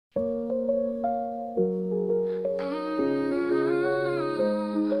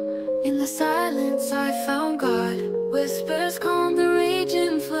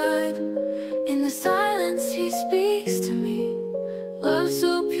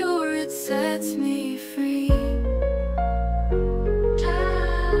sets me free.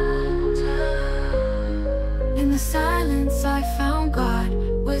 In the silence I found God,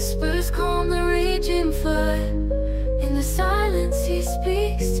 whispers calm the raging flood. In the silence He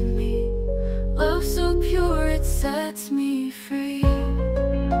speaks to me, love so pure it sets me free.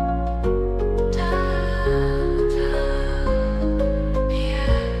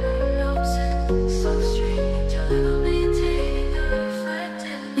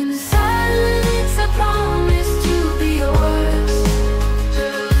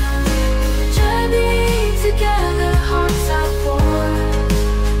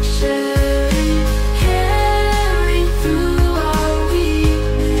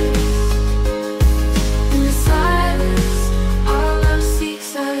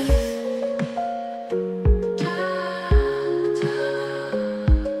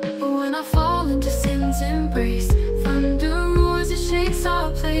 Embrace thunder roars, it shakes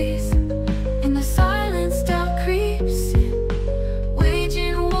our place. In the silence doubt creeps in,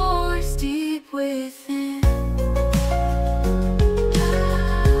 waging wars deep within.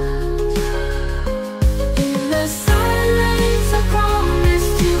 In the silence I promise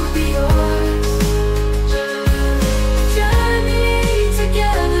to be yours. Journey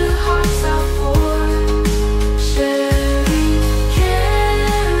together, hearts outpoured, sharing,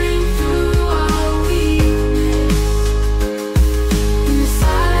 caring through our weakness. In the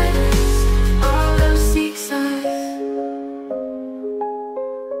silence our love seeks us.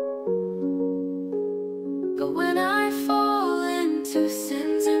 But when I fall into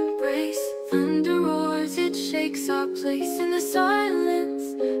sin's embrace, thunder roars, it shakes our place. In the silence,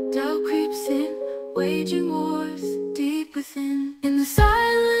 doubt creeps in, waging wars deep within. In the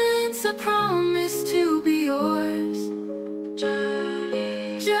silence, I promise to be yours.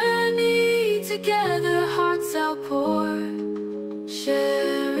 Journey together, hearts outpoured,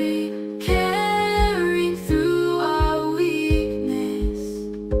 sharing, caring through our weakness.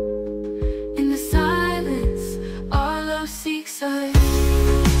 In the silence, our love seeks us.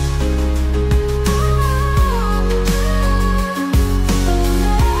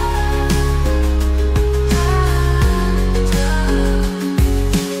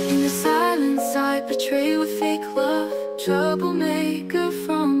 In the silence, I betray with fake love, troublemaker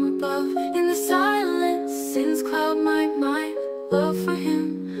from above. In the silence, sins cloud my mind, love for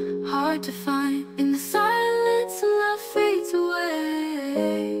Him hard to find. In